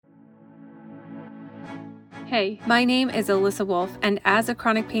Hey, my name is Alyssa Wolf, and as a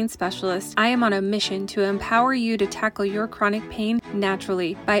chronic pain specialist, I am on a mission to empower you to tackle your chronic pain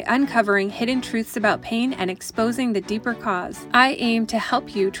naturally by uncovering hidden truths about pain and exposing the deeper cause. I aim to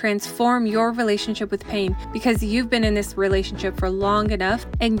help you transform your relationship with pain because you've been in this relationship for long enough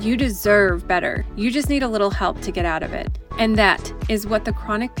and you deserve better. You just need a little help to get out of it. And that is what the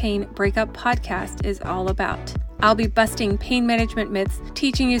Chronic Pain Breakup Podcast is all about. I'll be busting pain management myths,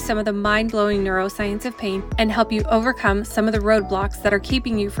 teaching you some of the mind-blowing neuroscience of pain, and help you overcome some of the roadblocks that are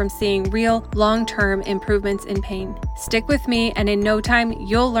keeping you from seeing real, long-term improvements in pain. Stick with me, and in no time,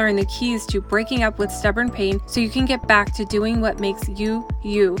 you'll learn the keys to breaking up with stubborn pain so you can get back to doing what makes you,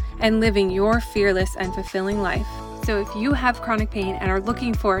 you, and living your fearless and fulfilling life. So if you have chronic pain and are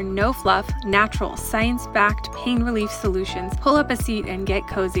looking for no fluff, natural, science-backed pain relief solutions, pull up a seat and get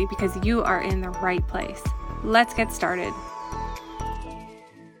cozy because you are in the right place. Let's get started.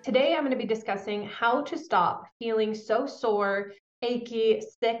 Today, I'm going to be discussing how to stop feeling so sore, achy,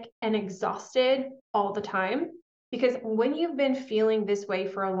 sick, and exhausted all the time. Because when you've been feeling this way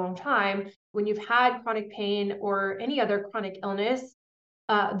for a long time, when you've had chronic pain or any other chronic illness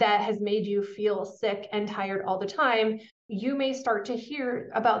that has made you feel sick and tired all the time, you may start to hear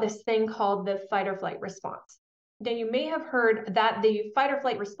about this thing called the fight or flight response. Then you may have heard that the fight or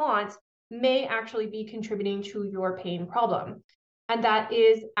flight response may actually be contributing to your pain problem. And that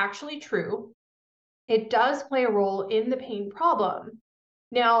is actually true. It does play a role in the pain problem.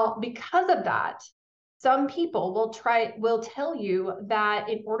 Now, because of that, some people will tell you that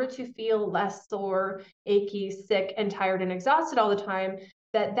in order to feel less sore, achy, sick, and tired and exhausted all the time,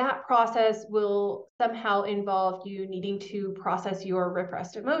 that process will somehow involve you needing to process your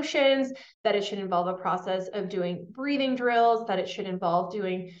repressed emotions, that it should involve a process of doing breathing drills, that it should involve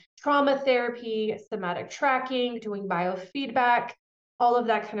doing trauma therapy, somatic tracking, doing biofeedback, all of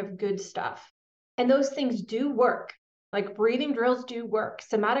that kind of good stuff. And those things do work. Like breathing drills do work.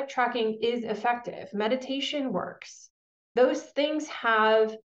 Somatic tracking is effective. Meditation works. Those things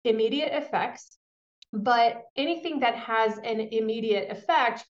have immediate effects, but anything that has an immediate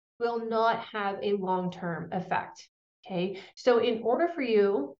effect will not have a long-term effect. Okay, so in order for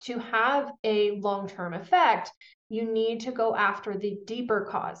you to have a long-term effect, you need to go after the deeper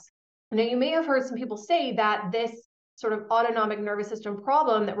cause. Now, you may have heard some people say that this sort of autonomic nervous system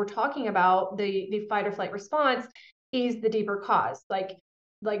problem that we're talking about, the fight or flight response, is the deeper cause. Like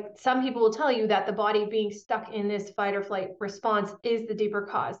some people will tell you that the body being stuck in this fight or flight response is the deeper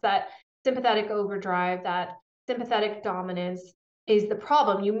cause, that sympathetic overdrive, that sympathetic dominance is the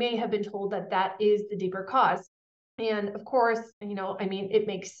problem. You may have been told that that is the deeper cause. And of course, it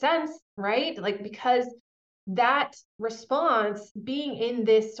makes sense, right? Like, because that response being in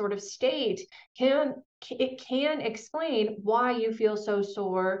this sort of state can explain why you feel so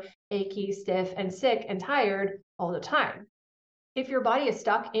sore, achy, stiff, and sick and tired all the time. If your body is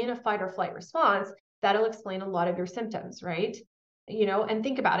stuck in a fight or flight response, that'll explain a lot of your symptoms, right? And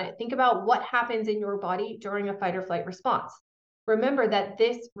think about it. Think about what happens in your body during a fight or flight response. Remember that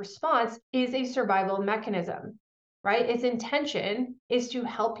this response is a survival mechanism, right? Its intention is to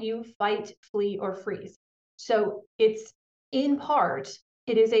help you fight, flee, or freeze. So it's in part,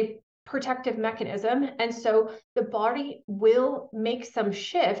 it is a protective mechanism. And so the body will make some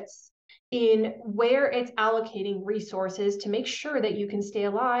shifts in where it's allocating resources to make sure that you can stay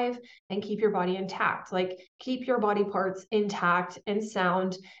alive and keep your body intact, like keep your body parts intact and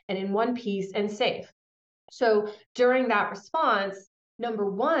sound and in one piece and safe. So during that response, number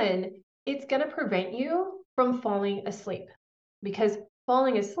one, it's going to prevent you from falling asleep, because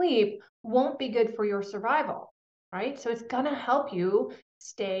falling asleep won't be good for your survival, right? So it's going to help you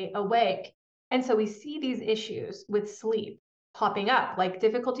stay awake. And so we see these issues with sleep popping up, like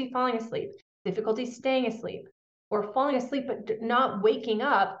difficulty falling asleep, difficulty staying asleep, or falling asleep but not waking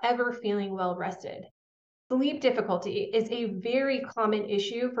up ever feeling well rested. Sleep difficulty is a very common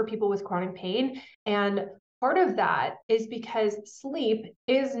issue for people with chronic pain. And part of that is because sleep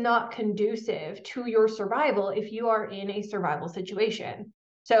is not conducive to your survival if you are in a survival situation.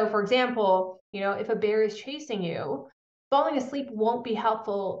 So for example, if a bear is chasing you, falling asleep won't be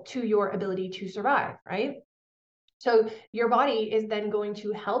helpful to your ability to survive, right? So your body is then going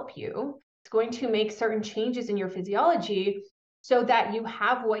to help you. It's going to make certain changes in your physiology so that you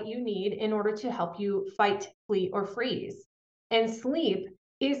have what you need in order to help you fight, flee, or freeze. And sleep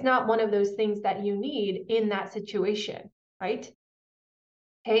is not one of those things that you need in that situation, right?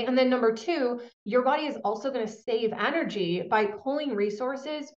 Okay, and then number two, your body is also going to save energy by pulling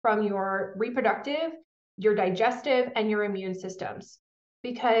resources from your reproductive, your digestive, and your immune systems.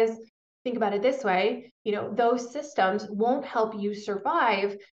 Because think about it this way, those systems won't help you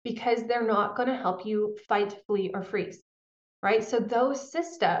survive because they're not going to help you fight, flee, or freeze, right? So those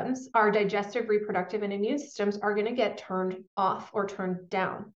systems, our digestive, reproductive, and immune systems, are going to get turned off or turned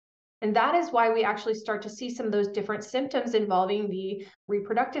down. And that is why we actually start to see some of those different symptoms involving the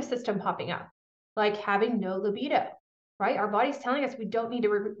reproductive system popping up, like having no libido, right? Our body's telling us we don't need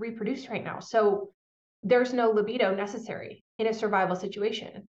to reproduce right now. So there's no libido necessary in a survival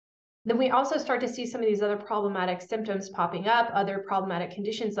situation. Then we also start to see some of these other problematic symptoms popping up, other problematic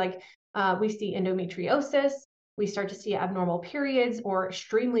conditions like we see endometriosis, we start to see abnormal periods or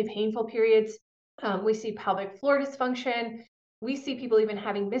extremely painful periods. We see pelvic floor dysfunction. We see people even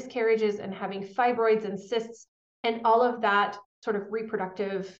having miscarriages and having fibroids and cysts and all of that sort of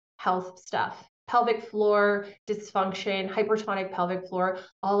reproductive health stuff. Pelvic floor dysfunction, hypertonic pelvic floor,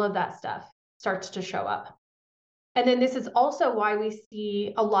 all of that stuff starts to show up. And then this is also why we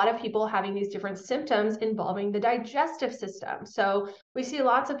see a lot of people having these different symptoms involving the digestive system. So we see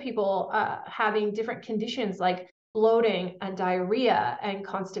lots of people having different conditions like bloating and diarrhea and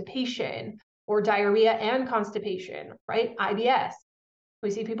constipation, or diarrhea and constipation, right? IBS.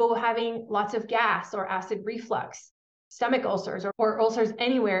 We see people having lots of gas or acid reflux, stomach ulcers, or ulcers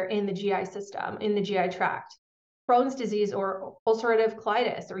anywhere in the GI system, in the GI tract, Crohn's disease or ulcerative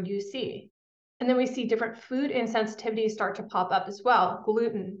colitis or UC. And then we see different food insensitivities start to pop up as well.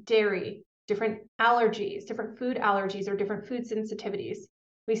 Gluten, dairy, different allergies, different food allergies or different food sensitivities.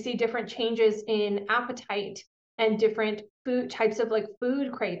 We see different changes in appetite and different food types of like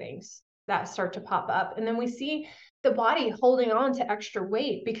food cravings that start to pop up. And then we see the body holding on to extra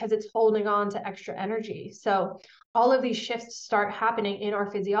weight because it's holding on to extra energy. So all of these shifts start happening in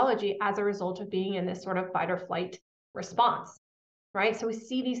our physiology as a result of being in this sort of fight or flight response, right? So we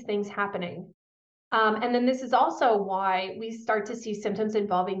see these things happening. And then this is also why we start to see symptoms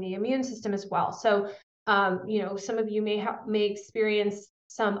involving the immune system as well. So, some of you may experience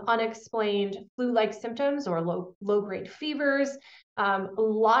some unexplained flu-like symptoms or low-grade fevers.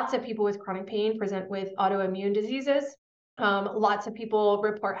 Lots of people with chronic pain present with autoimmune diseases. Lots of people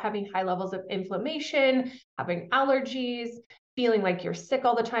report having high levels of inflammation, having allergies, feeling like you're sick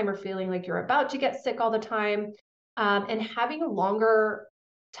all the time or feeling like you're about to get sick all the time, and having a longer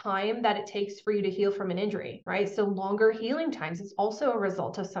time that it takes for you to heal from an injury, right? So longer healing times is also a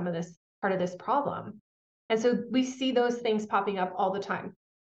result of some of this part of this problem. And so we see those things popping up all the time.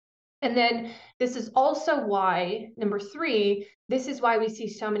 And then this is also why, number 3, this is why we see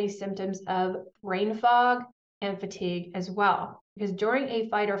so many symptoms of brain fog and fatigue as well. Because during a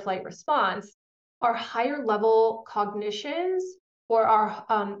fight or flight response, our higher level cognitions or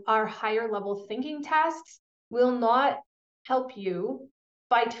our higher level thinking tasks will not help you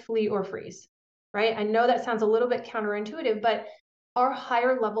fight, flee, or freeze, right? I know that sounds a little bit counterintuitive, but our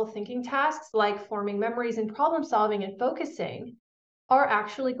higher level thinking tasks like forming memories and problem solving and focusing are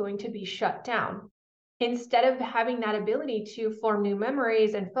actually going to be shut down. Instead of having that ability to form new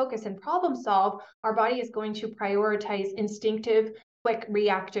memories and focus and problem solve, our body is going to prioritize instinctive, quick,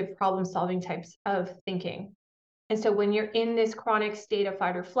 reactive problem solving types of thinking. And so when you're in this chronic state of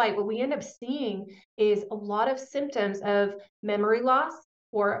fight or flight, what we end up seeing is a lot of symptoms of memory loss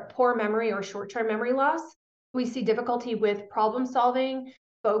or poor memory or short-term memory loss. We see difficulty with problem solving,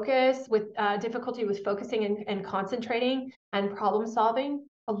 focus, with difficulty with focusing and concentrating and problem solving.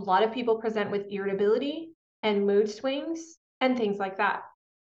 A lot of people present with irritability and mood swings and things like that.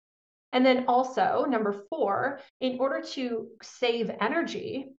 And then also, number 4, in order to save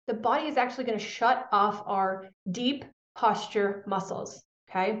energy, the body is actually going to shut off our deep posture muscles,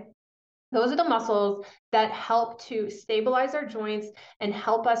 okay? Those are the muscles that help to stabilize our joints and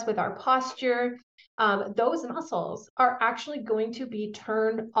help us with our posture. Those muscles are actually going to be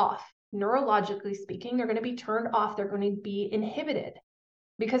turned off. Neurologically speaking, they're going to be turned off. They're going to be inhibited,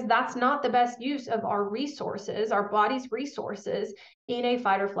 because that's not the best use of our resources, our body's resources in a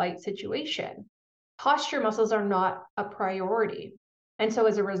fight or flight situation. Posture muscles are not a priority. And so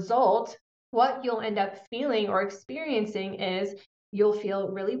as a result, what you'll end up feeling or experiencing is you'll feel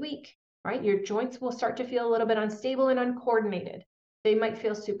really weak, right? Your joints will start to feel a little bit unstable and uncoordinated. They might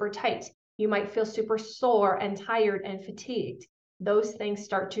feel super tight. You might feel super sore and tired and fatigued. Those things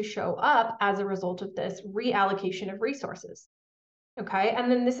start to show up as a result of this reallocation of resources. Okay, and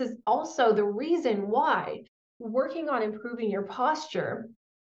then this is also the reason why working on improving your posture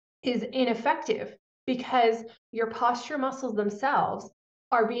is ineffective, because your posture muscles themselves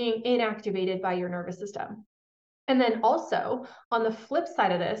are being inactivated by your nervous system. And then also on the flip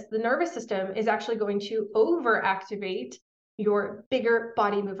side of this, the nervous system is actually going to overactivate your bigger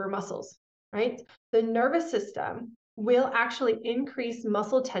body mover muscles, right? The nervous system will actually increase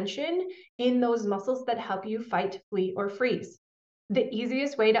muscle tension in those muscles that help you fight, flee, or freeze. The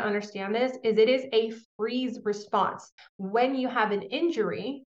easiest way to understand this is it is a freeze response. When you have an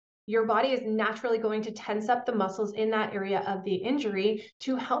injury, your body is naturally going to tense up the muscles in that area of the injury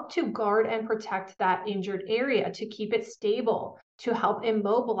to help to guard and protect that injured area, to keep it stable, to help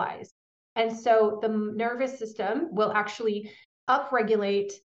immobilize. And so the nervous system will actually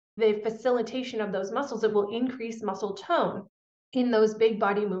upregulate the facilitation of those muscles. It will increase muscle tone in those big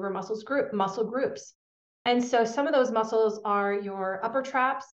body mover muscle groups. And so some of those muscles are your upper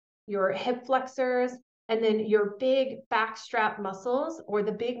traps, your hip flexors, and then your big back strap muscles, or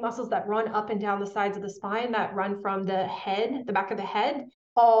the big muscles that run up and down the sides of the spine, that run from the head, the back of the head,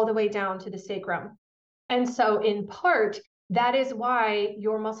 all the way down to the sacrum. And so in part, that is why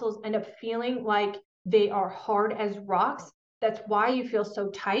your muscles end up feeling like they are hard as rocks. That's why you feel so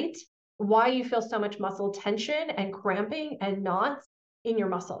tight, why you feel so much muscle tension and cramping and knots in your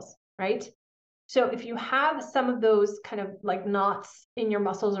muscles, right? So if you have some of those kind of like knots in your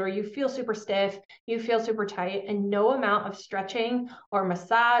muscles, or you feel super stiff, you feel super tight, and no amount of stretching or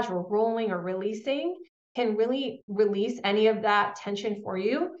massage or rolling or releasing can really release any of that tension for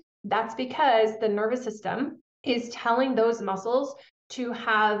you, that's because the nervous system is telling those muscles to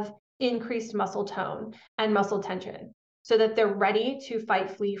have increased muscle tone and muscle tension so that they're ready to fight,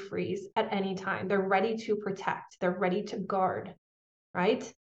 flee, freeze at any time. They're ready to protect, they're ready to guard,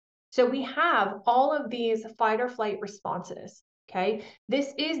 right? So we have all of these fight or flight responses, okay?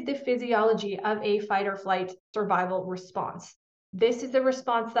 This is the physiology of a fight or flight survival response. This is the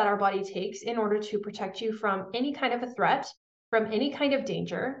response that our body takes in order to protect you from any kind of a threat, from any kind of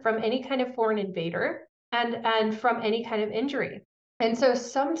danger, from any kind of foreign invader, and from any kind of injury. And so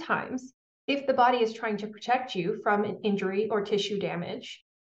sometimes, if the body is trying to protect you from an injury or tissue damage,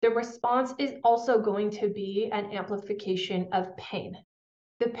 the response is also going to be an amplification of pain.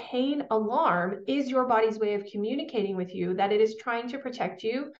 The pain alarm is your body's way of communicating with you that it is trying to protect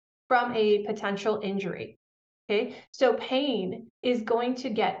you from a potential injury. Okay, so pain is going to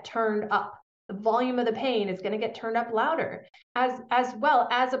get turned up. The volume of the pain is going to get turned up louder, as well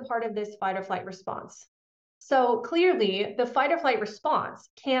as a part of this fight or flight response. So clearly, the fight or flight response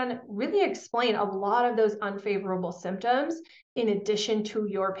can really explain a lot of those unfavorable symptoms in addition to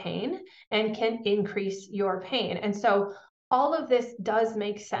your pain, and can increase your pain. And so all of this does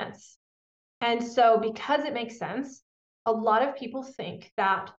make sense. And so because it makes sense, a lot of people think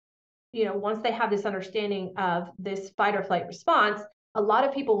that, once they have this understanding of this fight or flight response, a lot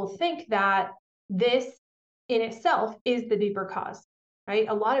of people will think that this in itself is the deeper cause, right?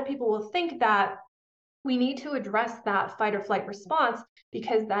 A lot of people will think that we need to address that fight or flight response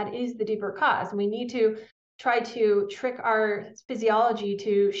because that is the deeper cause. We need to try to trick our physiology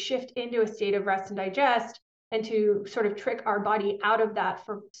to shift into a state of rest and digest, and to sort of trick our body out of that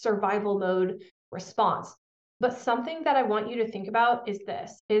for survival mode response. But something that I want you to think about is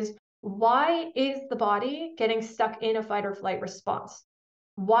this, is why is the body getting stuck in a fight or flight response?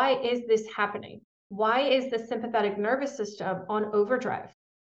 Why is this happening? Why is the sympathetic nervous system on overdrive?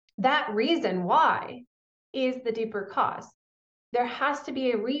 That reason why is the deeper cause. There has to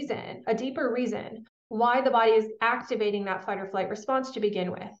be a reason, a deeper reason, why the body is activating that fight or flight response to begin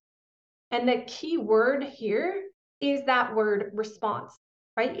with. And the key word here is that word response,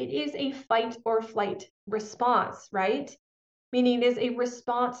 right? It is a fight or flight response, right? Meaning it is a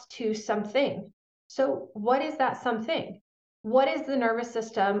response to something. So what is that something? What is the nervous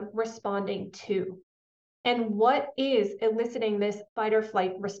system responding to? And what is eliciting this fight or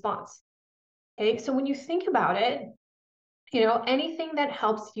flight response? Okay, so when you think about it, anything that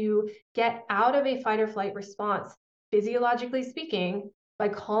helps you get out of a fight or flight response, physiologically speaking, by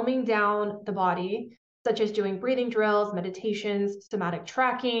calming down the body, such as doing breathing drills, meditations, somatic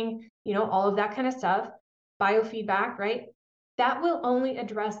tracking, all of that kind of stuff, biofeedback, right? That will only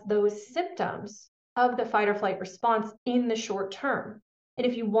address those symptoms of the fight or flight response in the short term. And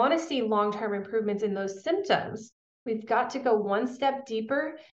if you want to see long-term improvements in those symptoms, we've got to go one step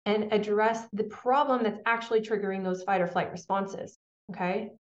deeper and address the problem that's actually triggering those fight or flight responses,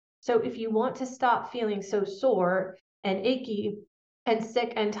 okay? So if you want to stop feeling so sore and achy and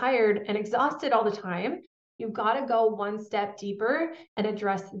sick and tired and exhausted all the time, you've got to go one step deeper and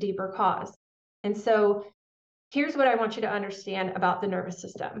address the deeper cause. And so here's what I want you to understand about the nervous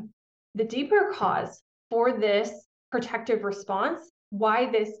system. The deeper cause for this protective response,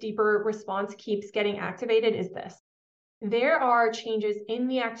 why this deeper response keeps getting activated, is this. There are changes in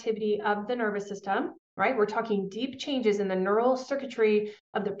the activity of the nervous system, right? We're talking deep changes in the neural circuitry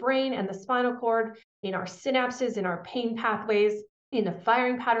of the brain and the spinal cord, in our synapses, in our pain pathways, in the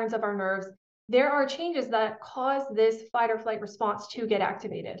firing patterns of our nerves. there are changes that cause this fight or flight response to get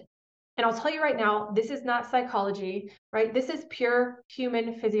activated. And I'll tell you right now, this is not psychology, right? This is pure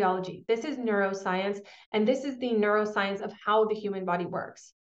human physiology. This is neuroscience, and this is the neuroscience of how the human body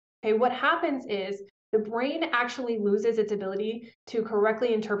works. Okay, what happens is the brain actually loses its ability to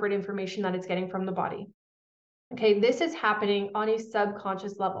correctly interpret information that it's getting from the body. Okay, this is happening on a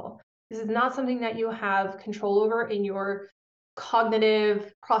subconscious level. This is not something that you have control over in your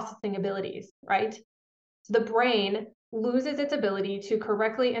cognitive processing abilities, right? So the brain loses its ability to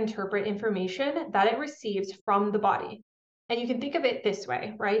correctly interpret information that it receives from the body. And you can think of it this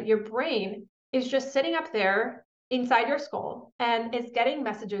way, right? Your brain is just sitting up there inside your skull and it's getting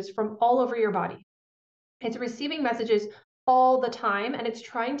messages from all over your body. It's receiving messages all the time and it's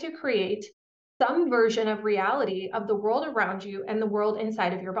trying to create some version of reality of the world around you and the world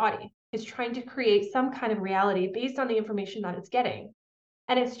inside of your body. It's trying to create some kind of reality based on the information that it's getting.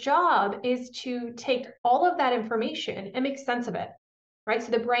 And its job is to take all of that information and make sense of it, right?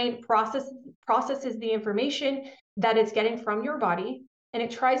 So the brain processes the information that it's getting from your body, and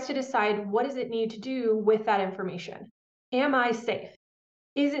it tries to decide what does it need to do with that information. Am I safe?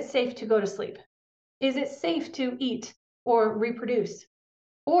 Is it safe to go to sleep? Is it safe to eat or reproduce?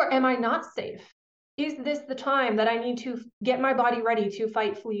 Or am I not safe? Is this the time that I need to get my body ready to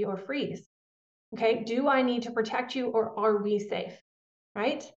fight, flee, or freeze? Okay, do I need to protect you or are we safe?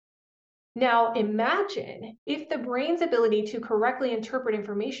 Right? Now, imagine if the brain's ability to correctly interpret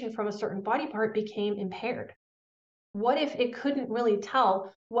information from a certain body part became impaired. What if it couldn't really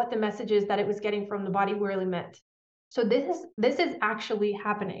tell what the messages that it was getting from the body really meant? So this is actually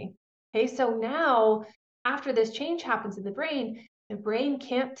happening. Okay, so now after this change happens in the brain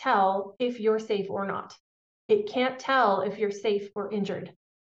can't tell if you're safe or not. It can't tell if you're safe or injured.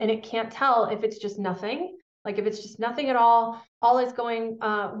 And it can't tell if it's just nothing, like if it's just nothing at all is going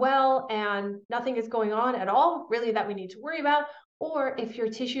well and nothing is going on at all, really, that we need to worry about, or if your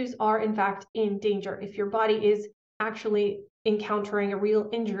tissues are in fact in danger, if your body is actually encountering a real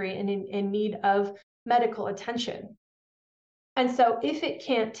injury and in need of medical attention. And so if it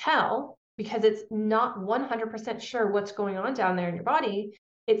can't tell, because it's not 100% sure what's going on down there in your body,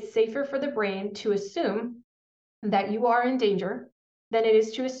 it's safer for the brain to assume that you are in danger than it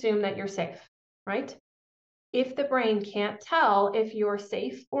is to assume that you're safe, right? If the brain can't tell if you're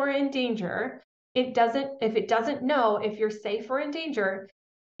safe or in danger, if it doesn't know if you're safe or in danger,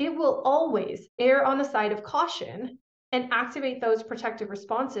 it will always err on the side of caution and activate those protective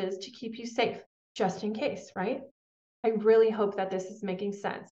responses to keep you safe, just in case, right? I really hope that this is making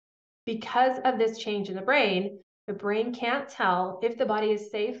sense. Because of this change in the brain can't tell if the body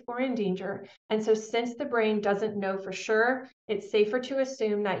is safe or in danger. And so since the brain doesn't know for sure, it's safer to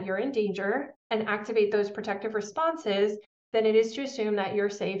assume that you're in danger and activate those protective responses than it is to assume that you're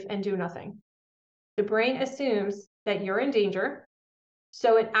safe and do nothing. The brain assumes that you're in danger,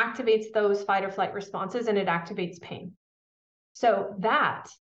 so it activates those fight or flight responses and it activates pain. So that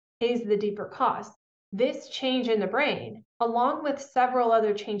is the deeper cause. This change in the brain, along with several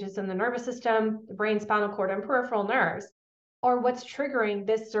other changes in the nervous system, the brain, spinal cord, and peripheral nerves, are what's triggering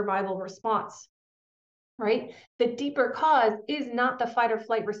this survival response, right? The deeper cause is not the fight or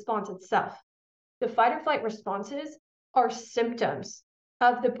flight response itself. The fight or flight responses are symptoms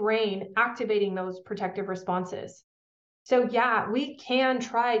of the brain activating those protective responses. So yeah, we can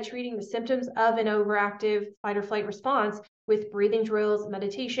try treating the symptoms of an overactive fight or flight response with breathing drills,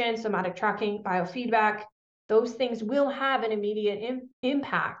 meditation, somatic tracking, biofeedback. Those things will have an immediate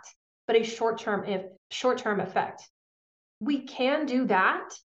impact, but a short-term effect. We can do that,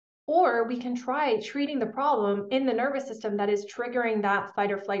 or we can try treating the problem in the nervous system that is triggering that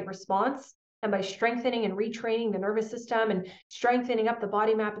fight or flight response. And by strengthening and retraining the nervous system and strengthening up the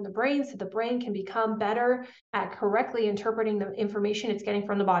body map in the brain so the brain can become better at correctly interpreting the information it's getting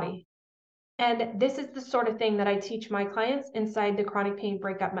from the body. And this is the sort of thing that I teach my clients inside the chronic pain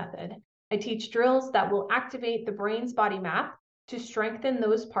breakup method. I teach drills that will activate the brain's body map to strengthen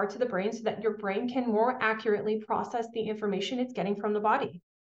those parts of the brain so that your brain can more accurately process the information it's getting from the body.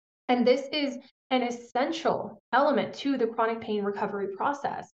 And this is an essential element to the chronic pain recovery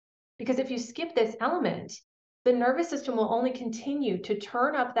process. Because if you skip this element, the nervous system will only continue to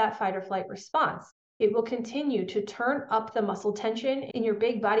turn up that fight or flight response. It will continue to turn up the muscle tension in your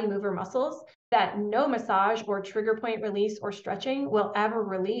big body mover muscles that no massage or trigger point release or stretching will ever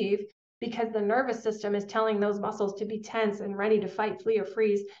relieve, because the nervous system is telling those muscles to be tense and ready to fight, flee, or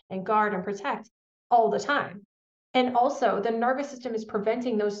freeze and guard and protect all the time. And also, the nervous system is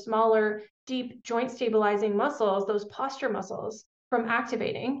preventing those smaller, deep joint stabilizing muscles, those posture muscles, from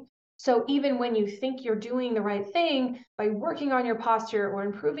activating. So even when you think you're doing the right thing by working on your posture or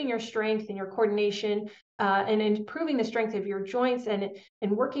improving your strength and your coordination and improving the strength of your joints and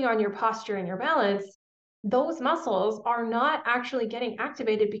working on your posture and your balance, those muscles are not actually getting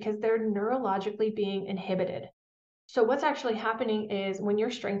activated because they're neurologically being inhibited. So what's actually happening is when you're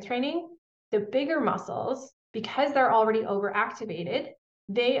strength training, the bigger muscles, because they're already overactivated,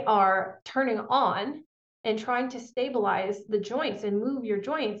 they are turning on and trying to stabilize the joints and move your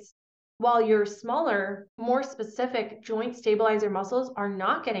joints, while your smaller, more specific joint stabilizer muscles are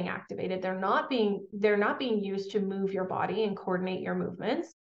not getting activated. They're not being used to move your body and coordinate your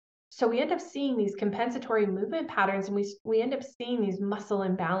movements. So we end up seeing these compensatory movement patterns, and we end up seeing these muscle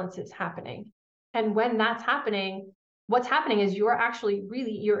imbalances happening. And when that's happening, what's happening is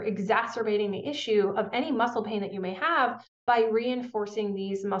you're exacerbating the issue of any muscle pain that you may have by reinforcing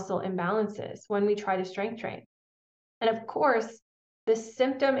these muscle imbalances when we try to strength train. And of course, the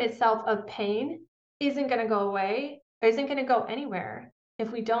symptom itself of pain isn't going to go away, or isn't going to go anywhere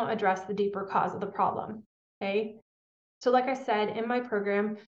if we don't address the deeper cause of the problem. Okay. So like I said, in my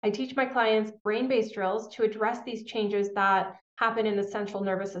program, I teach my clients brain-based drills to address these changes that happen in the central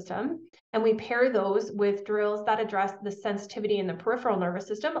nervous system. And we pair those with drills that address the sensitivity in the peripheral nervous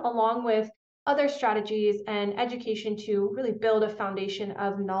system, along with other strategies and education to really build a foundation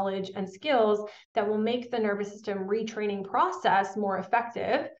of knowledge and skills that will make the nervous system retraining process more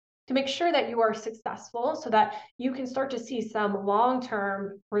effective, to make sure that you are successful so that you can start to see some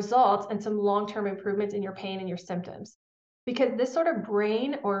long-term results and some long-term improvements in your pain and your symptoms. Because this sort of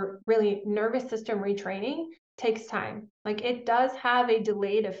brain or really nervous system retraining takes time. Like, it does have a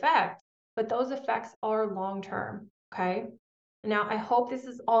delayed effect, but those effects are long-term, okay? Now, I hope this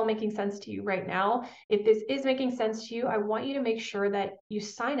is all making sense to you right now. If this is making sense to you, I want you to make sure that you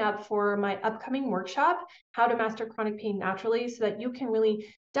sign up for my upcoming workshop, How to Master Chronic Pain Naturally, so that you can really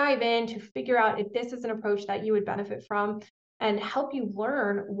dive in to figure out if this is an approach that you would benefit from, and help you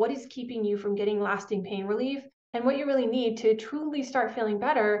learn what is keeping you from getting lasting pain relief and what you really need to truly start feeling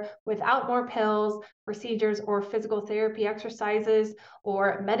better without more pills, procedures, or physical therapy exercises,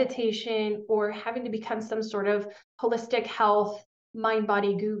 or meditation, or having to become some sort of holistic health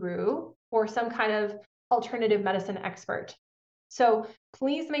mind-body guru or some kind of alternative medicine expert. So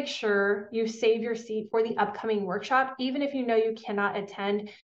please make sure you save your seat for the upcoming workshop. Even if you know you cannot attend,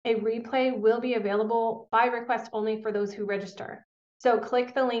 a replay will be available by request only for those who register. So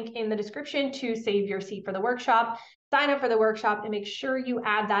click the link in the description to save your seat for the workshop, sign up for the workshop, and make sure you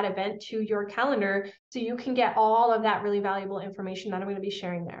add that event to your calendar so you can get all of that really valuable information that I'm going to be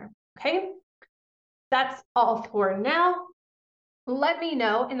sharing there. Okay? That's all for now. Let me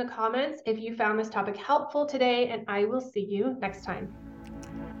know in the comments if you found this topic helpful today, and I will see you next time.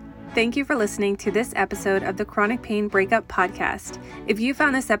 Thank you for listening to this episode of the Chronic Pain Breakup Podcast. If you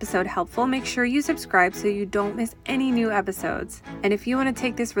found this episode helpful, make sure you subscribe so you don't miss any new episodes. And if you want to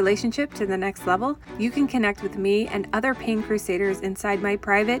take this relationship to the next level, you can connect with me and other pain crusaders inside my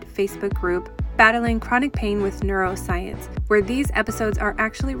private Facebook group, Battling Chronic Pain with Neuroscience, where these episodes are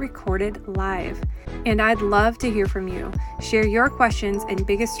actually recorded live. And I'd love to hear from you. Share your questions and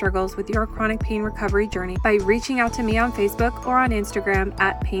biggest struggles with your chronic pain recovery journey by reaching out to me on Facebook or on Instagram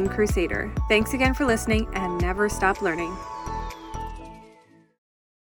at Pain Crusader. Thanks again for listening, and never stop learning.